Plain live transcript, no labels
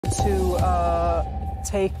to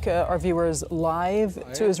take our viewers live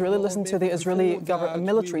to Israel. Listen to the Israeli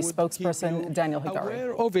military spokesperson, Daniel Hagari.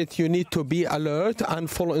 Aware of it, you need to be alert and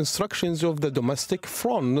follow instructions of the domestic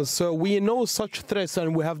front. So we know such threats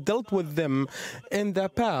and we have dealt with them in the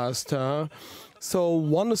past. So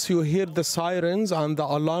once you hear the sirens and the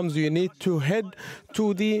alarms, you need to head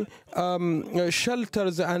to the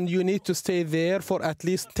shelters and you need to stay there for at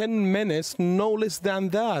least 10 minutes, no less than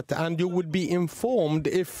that. And you would be informed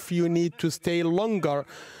if you need to stay longer.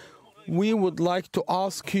 We would like to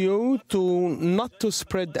ask you not to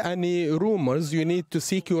spread any rumors. You need to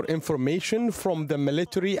seek your information from the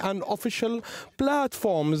military and official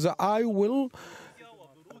platforms. I will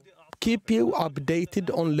keep you updated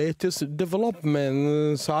on latest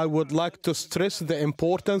developments. I would like to stress the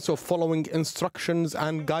importance of following instructions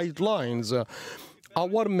and guidelines.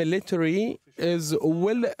 Our military is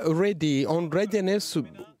well ready, on readiness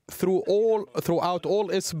throughout all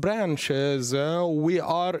its branches. We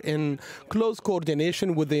are in close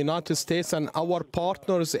coordination with the United States and our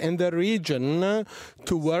partners in the region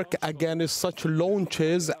to work against such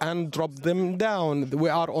launches and drop them down. We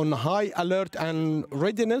are on high alert and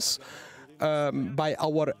readiness by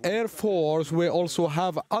our Air Force. We also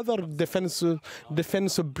have other defense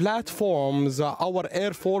platforms. Our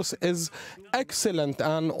Air Force is excellent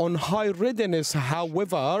and on high readiness.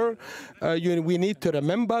 However, we need to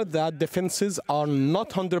remember that defenses are not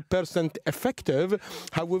 100% effective.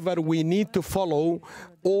 However, we need to follow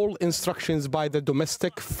all instructions by the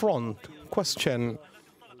domestic front. Question: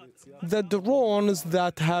 the drones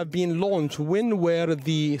that have been launched, when were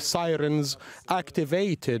the sirens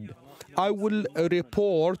activated? I will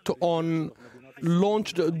report on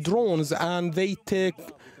launched drones, and they take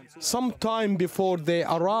some time before they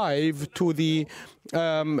arrive to the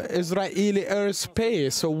Israeli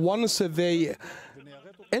airspace. So once they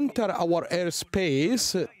enter our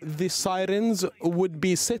airspace, the sirens would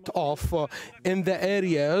be set off in the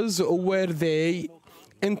areas where they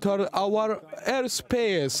enter our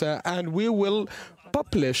airspace, and we will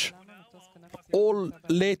publish all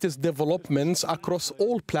latest developments across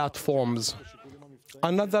all platforms.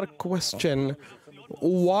 Another question: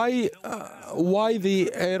 why the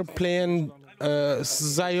airplane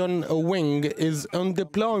Zion Wing is on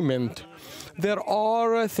deployment? There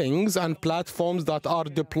are things and platforms that are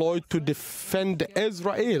deployed to defend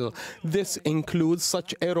Israel. This includes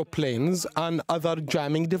such aeroplanes and other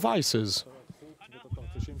jamming devices.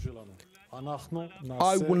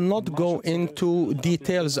 I will not go into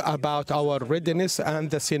details about our readiness and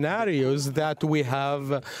the scenarios that we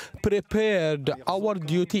have prepared. Our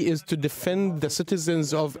duty is to defend the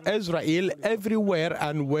citizens of Israel everywhere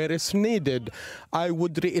and where it's needed. I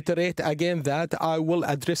would reiterate again that I will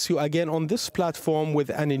address you again on this platform with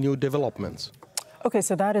any new developments. Okay,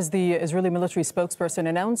 so that is the Israeli military spokesperson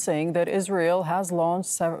announcing that Iran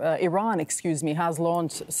has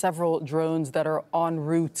launched several drones that are en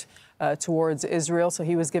route towards Israel. So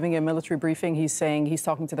he was giving a military briefing. He's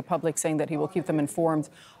talking to the public, saying that he will keep them informed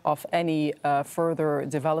of any further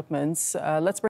developments. Let's bring